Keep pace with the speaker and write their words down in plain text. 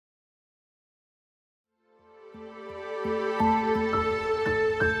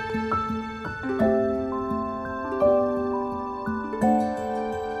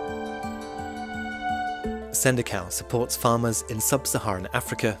Sendical supports farmers in sub-Saharan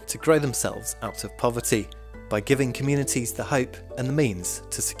Africa to grow themselves out of poverty by giving communities the hope and the means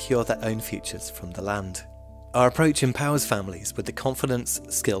to secure their own futures from the land. Our approach empowers families with the confidence,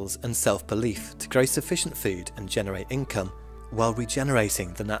 skills and self-belief to grow sufficient food and generate income while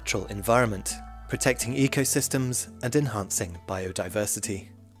regenerating the natural environment, protecting ecosystems and enhancing biodiversity.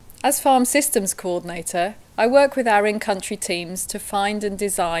 As Farm Systems Coordinator, I work with our in-country teams to find and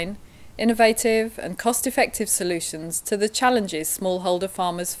design innovative and cost-effective solutions to the challenges smallholder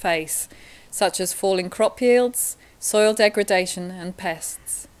farmers face, such as falling crop yields, soil degradation and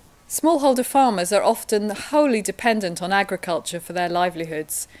pests. Smallholder farmers are often wholly dependent on agriculture for their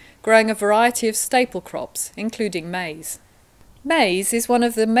livelihoods, growing a variety of staple crops, including maize. Maize is one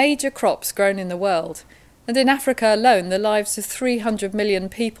of the major crops grown in the world, and in Africa alone the lives of 300 million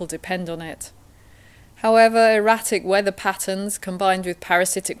people depend on it. However, erratic weather patterns combined with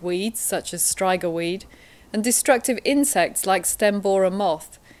parasitic weeds such as striga weed and destructive insects like stem borer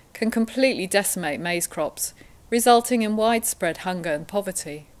moth can completely decimate maize crops, resulting in widespread hunger and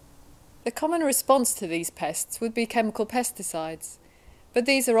poverty. The common response to these pests would be chemical pesticides, but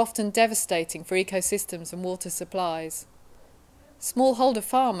these are often devastating for ecosystems and water supplies. Smallholder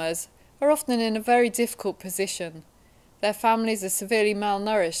farmers are often in a very difficult position. Their families are severely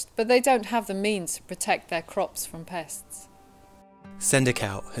malnourished, but they don't have the means to protect their crops from pests.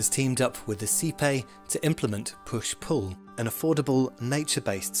 Sendical has teamed up with the ICIPE to implement push-pull, an affordable,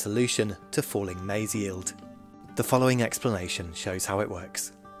 nature-based solution to falling maize yield. The following explanation shows how it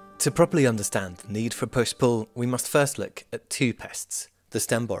works. To properly understand the need for push-pull, we must first look at two pests, the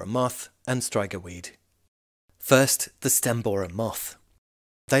stem borer moth and striga weed. First, the stem borer moth.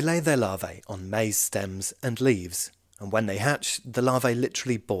 They lay their larvae on maize stems and leaves, and when they hatch, the larvae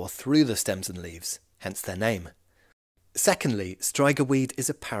literally bore through the stems and leaves, hence their name. Secondly, striga weed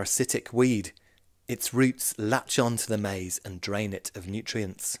is a parasitic weed. Its roots latch onto the maize and drain it of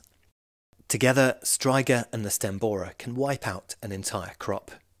nutrients. Together, striga and the stem borer can wipe out an entire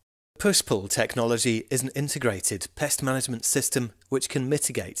crop. Push-pull technology is an integrated pest management system which can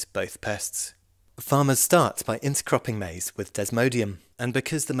mitigate both pests. Farmers start by intercropping maize with desmodium, and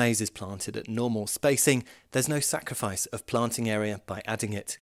because the maize is planted at normal spacing, there's no sacrifice of planting area by adding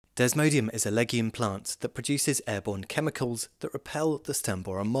it. Desmodium is a legume plant that produces airborne chemicals that repel the stem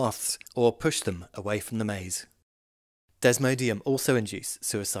borer moths or push them away from the maize. Desmodium also induces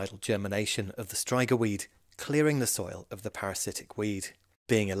suicidal germination of the striga weed, clearing the soil of the parasitic weed.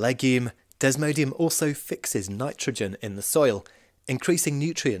 Being a legume, desmodium also fixes nitrogen in the soil, increasing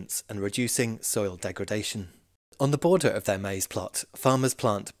nutrients and reducing soil degradation. On the border of their maize plot, farmers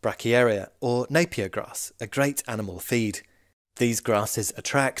plant brachiaria or napier grass, a great animal feed. These grasses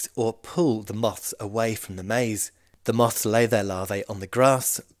attract or pull the moths away from the maize. The moths lay their larvae on the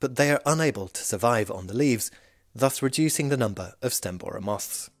grass, but they are unable to survive on the leaves, thus reducing the number of stem borer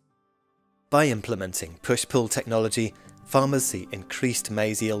moths. By implementing push-pull technology, farmers see increased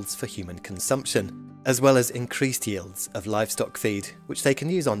maize yields for human consumption, as well as increased yields of livestock feed, which they can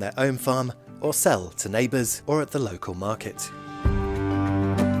use on their own farm or sell to neighbours or at the local market.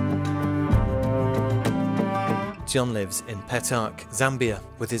 John lives in Petark, Zambia,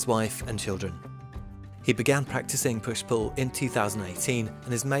 with his wife and children. He began practicing push-pull in 2018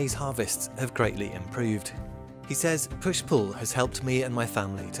 and his maize harvests have greatly improved. He says, push-pull has helped me and my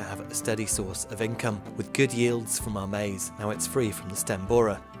family to have a steady source of income with good yields from our maize. Now it's free from the stem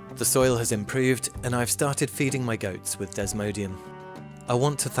borer. The soil has improved and I've started feeding my goats with desmodium. I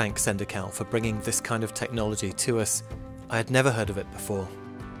want to thank Sendical for bringing this kind of technology to us. I had never heard of it before.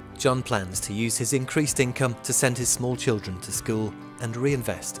 John plans to use his increased income to send his small children to school and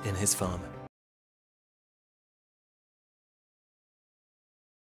reinvest in his farm.